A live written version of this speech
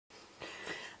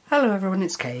Hello everyone,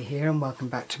 it's Kay here and welcome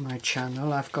back to my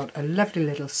channel. I've got a lovely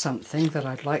little something that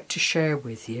I'd like to share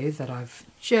with you that I've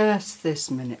just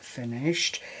this minute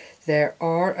finished. There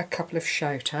are a couple of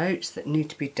shout outs that need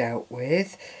to be dealt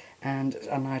with and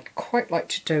I'd quite like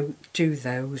to do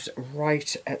those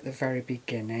right at the very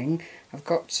beginning. I've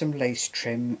got some lace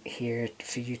trim here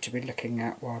for you to be looking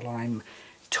at while I'm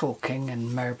talking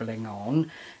and murbling on,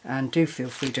 and do feel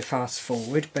free to fast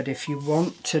forward. But if you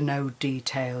want to know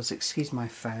details, excuse my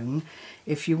phone,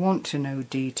 if you want to know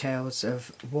details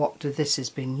of what this has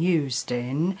been used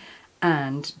in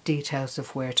and details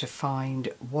of where to find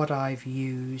what I've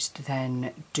used,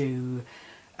 then do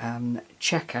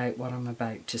check out what I'm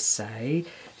about to say.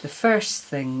 The first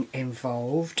thing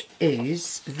involved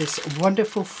is this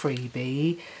wonderful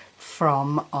freebie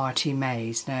from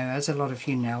Artymaze. Now, as a lot of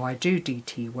you know, I do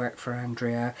DT work for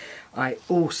Andrea. I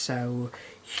also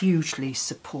hugely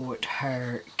support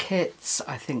her kits.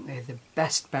 I think they're the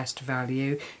best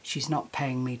value. She's not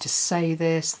paying me to say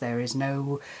this. There is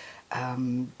no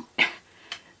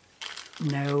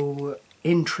no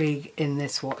intrigue in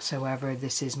this whatsoever.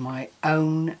 This is my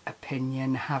own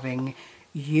opinion, having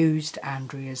used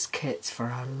Andrea's kits for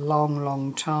a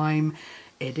long time.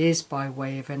 It is by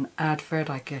way of an advert,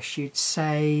 I guess you'd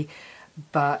say,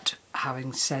 but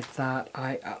having said that,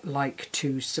 I like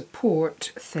to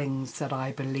support things that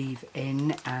I believe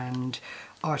in, and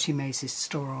Artymaze's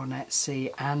store on Etsy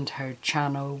and her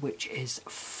channel, which is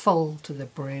full to the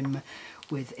brim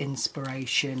with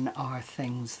inspiration, are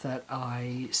things that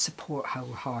I support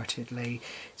wholeheartedly.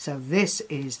 So this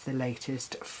is the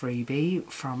latest freebie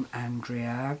from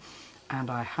Andrea, and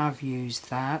I have used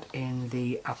that in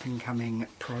the up-and-coming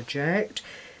project.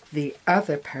 The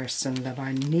other person that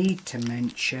I need to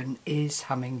mention is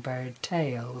Hummingbird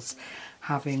Tails.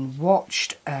 Having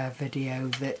watched a video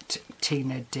that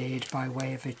Tina did by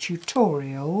way of a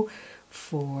tutorial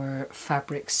for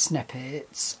fabric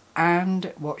snippets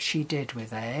and what she did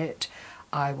with it,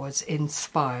 I was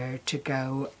inspired to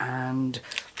go and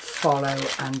follow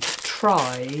and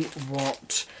try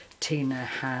what Tina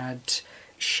had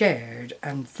shared,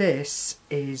 and this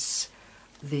is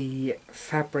the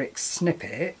fabric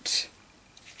snippet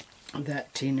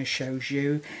that Tina shows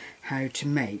you how to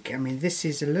make. I mean, this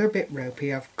is a little bit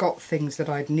ropey. I've got things that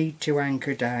I'd need to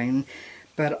anchor down,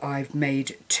 but I've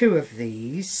made two of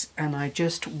these and I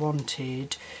just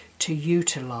wanted to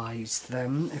utilize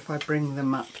them. If I bring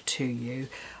them up to you,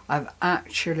 I've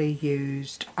actually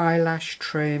used eyelash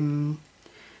trim,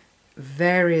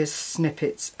 various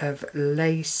snippets of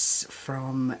lace,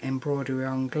 from embroidery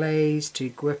anglaise to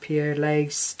guipure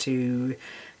lace to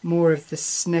more of the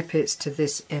snippets to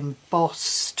this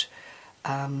embossed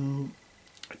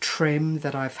trim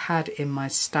that I've had in my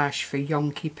stash for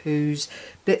yonky poos,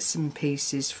 bits and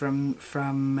pieces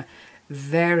from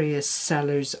various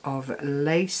sellers of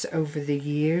lace over the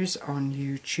years on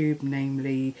YouTube,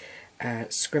 namely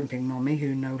Scrimping Mommy,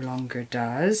 who no longer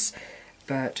does.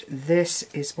 But this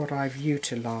is what I've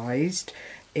utilised.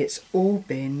 It's all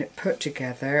been put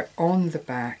together on the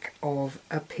back of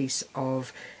a piece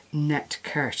of net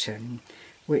curtain,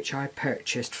 which I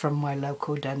purchased from my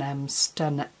local Dunelm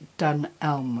store.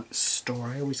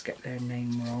 I always get their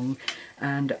name wrong.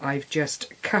 And I've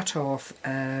just cut off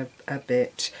a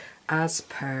bit as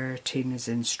per Tina's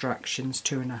instructions,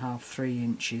 2.5–3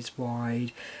 inches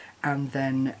wide. And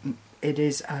then it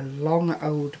is a long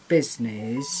old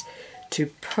business to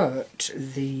put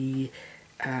the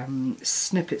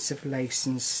snippets of lace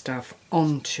and stuff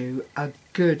onto a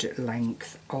good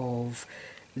length of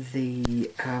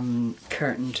the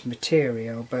curtained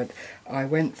material. But I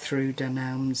went through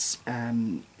Dunelm's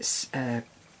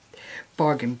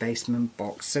bargain basement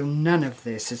box, so none of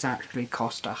this has actually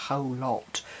cost a whole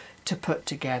lot to put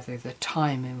together. The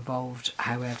time involved,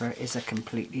 however, is a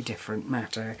completely different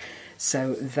matter.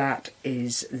 So that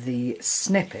is the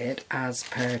snippet as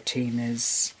per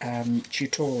Tina's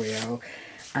tutorial,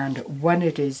 and when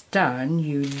it is done,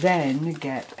 you then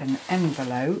get an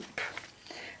envelope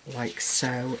like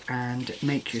so and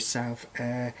make yourself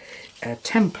a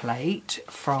template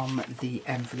from the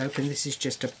envelope. And this is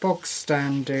just a bog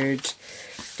standard,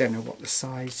 don't know what the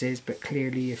size is, but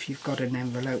clearly if you've got an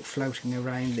envelope floating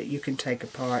around that you can take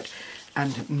apart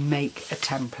and make a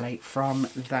template from,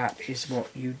 that is what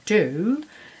you do.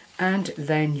 And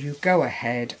then you go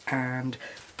ahead and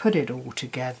put it all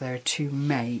together to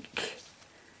make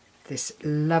this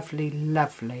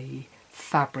lovely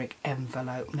fabric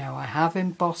envelope. Now, I have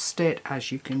embossed it, as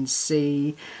you can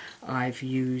see. I've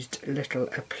used little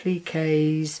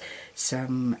appliques,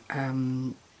 some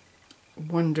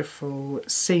wonderful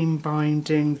seam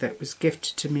binding that was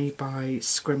gifted to me by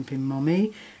Scrimping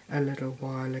Mommy, a little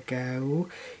while ago.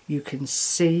 You can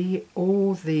see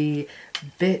all the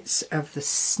bits of the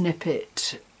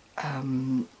Snippit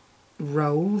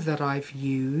roll that I've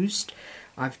used.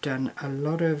 I've done a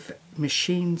lot of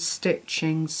machine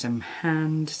stitching, some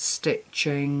hand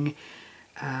stitching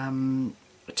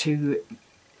to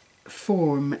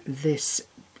form this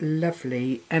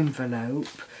lovely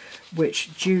envelope,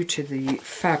 which due to the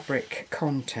fabric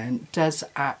content does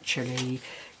actually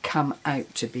come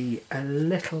out to be a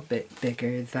little bit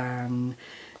bigger than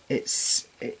how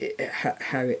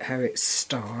it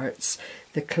starts.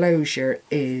 The closure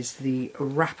is the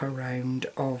wraparound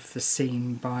of the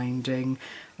seam binding.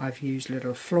 I've used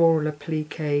little floral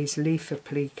appliques, leaf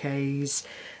appliques.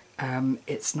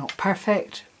 It's not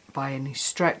perfect by any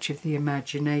stretch of the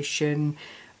imagination,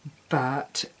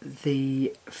 but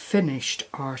the finished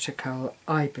article,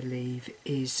 I believe,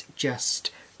 is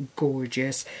just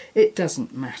gorgeous. It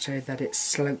doesn't matter that it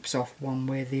slopes off one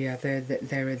way or the other, that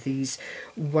there are these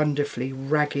wonderfully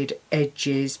ragged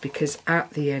edges, because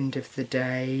at the end of the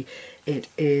day it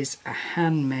is a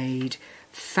handmade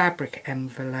fabric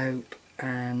envelope,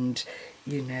 and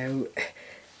you know,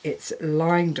 it's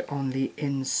lined on the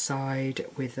inside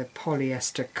with a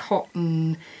polyester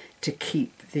cotton to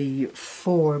keep the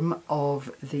form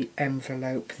of the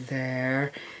envelope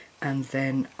there. And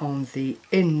then on the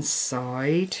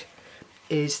inside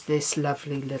is this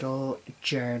lovely little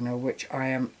journal, which I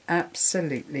am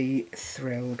absolutely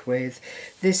thrilled with.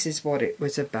 This is what it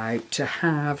was about, to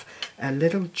have a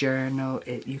little journal.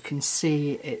 You can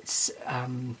see it's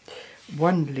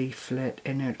one leaflet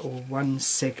in it, or one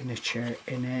signature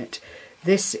in it.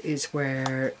 This is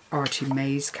where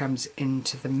Artymaze comes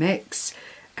into the mix,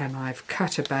 and I've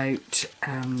cut about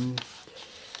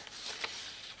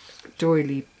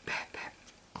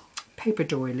paper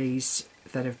doilies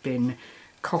that have been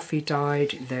coffee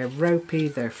dyed. They're ropey,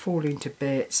 they're falling to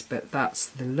bits, but that's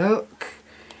the look.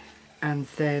 And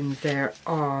then there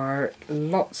are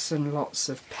lots and lots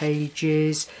of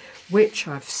pages which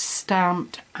I've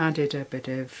stamped, added a bit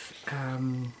of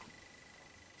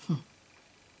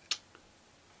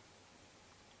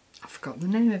I forgot the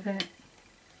name of it,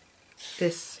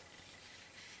 this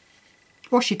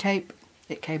washi tape.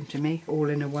 It came to me all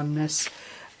in a oneness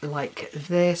like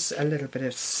this, a little bit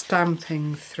of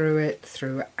stamping through it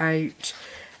throughout,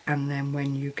 and then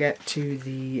when you get to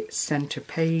the centre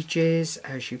pages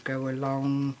as you go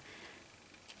along,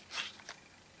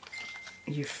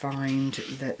 you find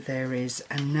that there is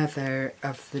another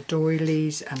of the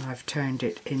doilies, and I've turned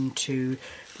it into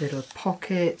little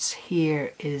pockets.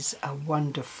 Here is a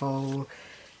wonderful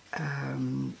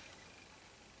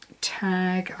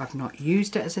tag. I've not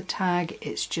used it as a tag,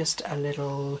 it's just a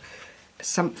little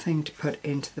something to put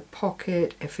into the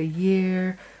pocket. If a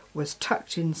year was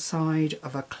tucked inside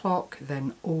of a clock,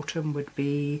 then autumn would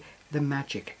be the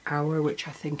magic hour, which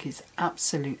I think is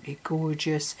absolutely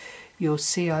gorgeous. You'll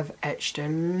see I've etched a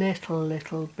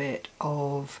little bit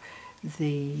of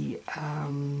the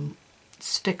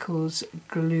Stickles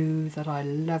glue that I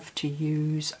love to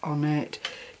use on it,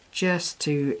 just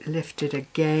to lift it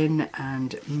again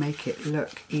and make it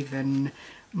look even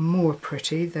more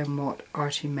pretty than what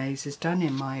Artymaze has done,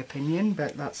 in my opinion,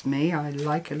 but that's me. I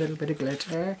like a little bit of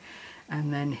glitter.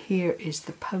 And then here is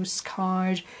the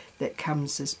postcard that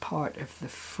comes as part of the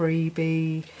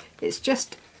freebie. It's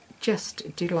just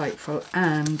delightful,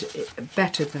 and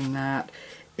better than that,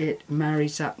 it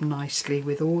marries up nicely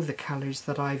with all the colours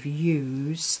that I've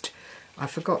used. I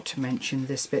forgot to mention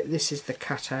this bit. This is the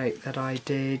cutout that I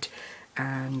did,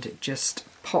 and just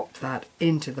pop that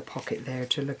into the pocket there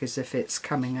to look as if it's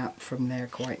coming up from there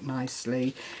quite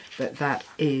nicely. But that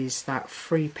is that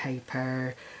free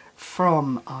paper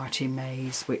from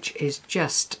Artymaze, which is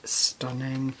just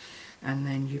stunning. And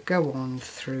then you go on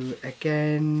through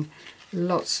again,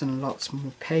 lots and lots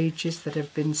more pages that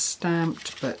have been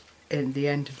stamped, but in the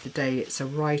end of the day it's a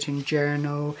writing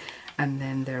journal. And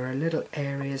then there are little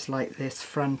areas like this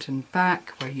front and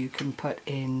back where you can put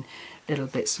in little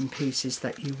bits and pieces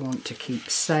that you want to keep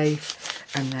safe.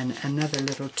 And then another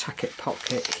little tuck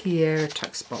pocket here,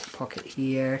 tuck spot pocket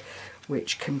here,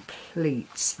 which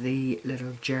completes the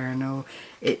little journal.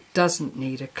 It doesn't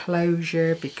need a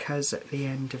closure because at the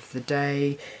end of the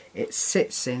day it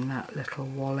sits in that little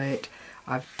wallet.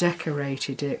 I've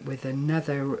decorated it with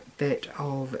another bit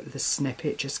of the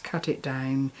Snippit, just cut it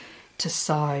down to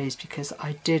size because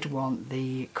I did want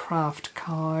the craft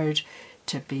card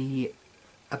to be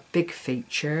a big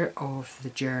feature of the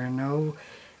journal.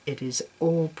 It is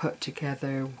all put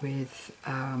together with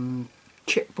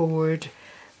chipboard,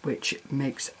 which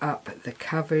makes up the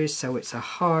covers, so it's a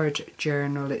hard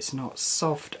journal. It's not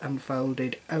soft and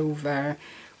folded over,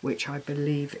 which I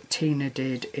believe Tina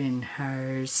did in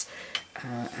hers,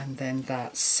 and then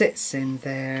that sits in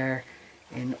there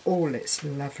in all its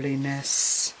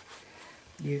loveliness.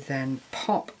 You then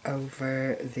pop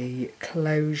over the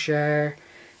closure,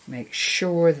 make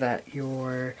sure that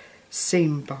your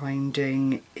seam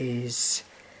binding is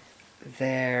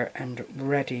there and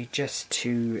ready just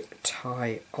to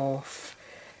tie off,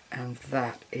 and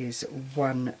that is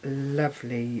one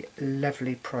lovely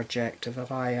project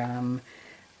that I am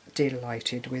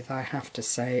delighted with, I have to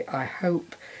say. I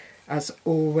hope, as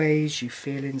always, you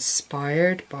feel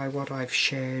inspired by what I've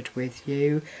shared with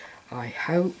you. I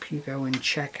hope you go and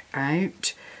check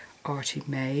out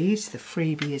Artymaze. The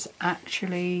freebie is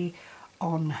actually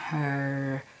on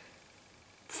her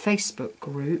Facebook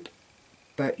group,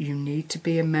 but you need to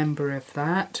be a member of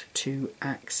that to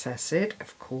access it,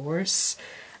 of course.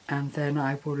 And then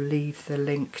I will leave the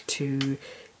link to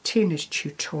Tina's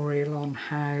tutorial on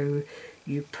how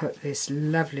you put this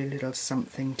lovely little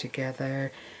something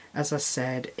together. As I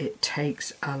said, it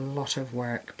takes a lot of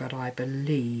work, but I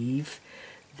believe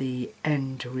the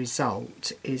end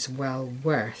result is well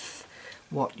worth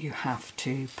what you have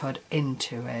to put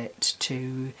into it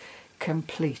to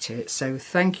complete it. So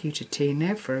thank you to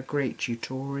Tina for a great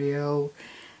tutorial.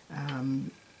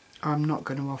 I'm not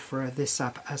going to offer this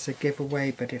up as a giveaway,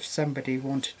 but if somebody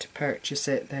wanted to purchase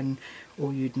it, then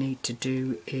all you'd need to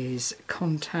do is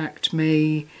contact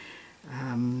me.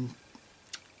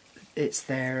 It's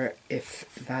there if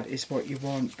that is what you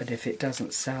want, but if it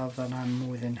doesn't sell, then I'm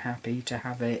more than happy to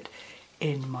have it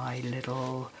in my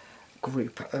little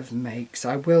group of makes.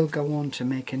 I will go on to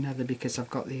make another because I've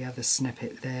got the other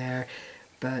snippet there,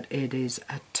 but it is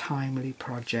a timely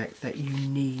project that you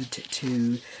need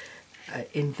to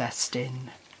invest in.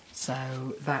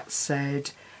 So that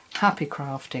said, happy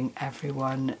crafting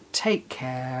everyone, take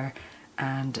care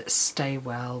and stay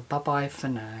well. Bye bye for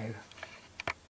now.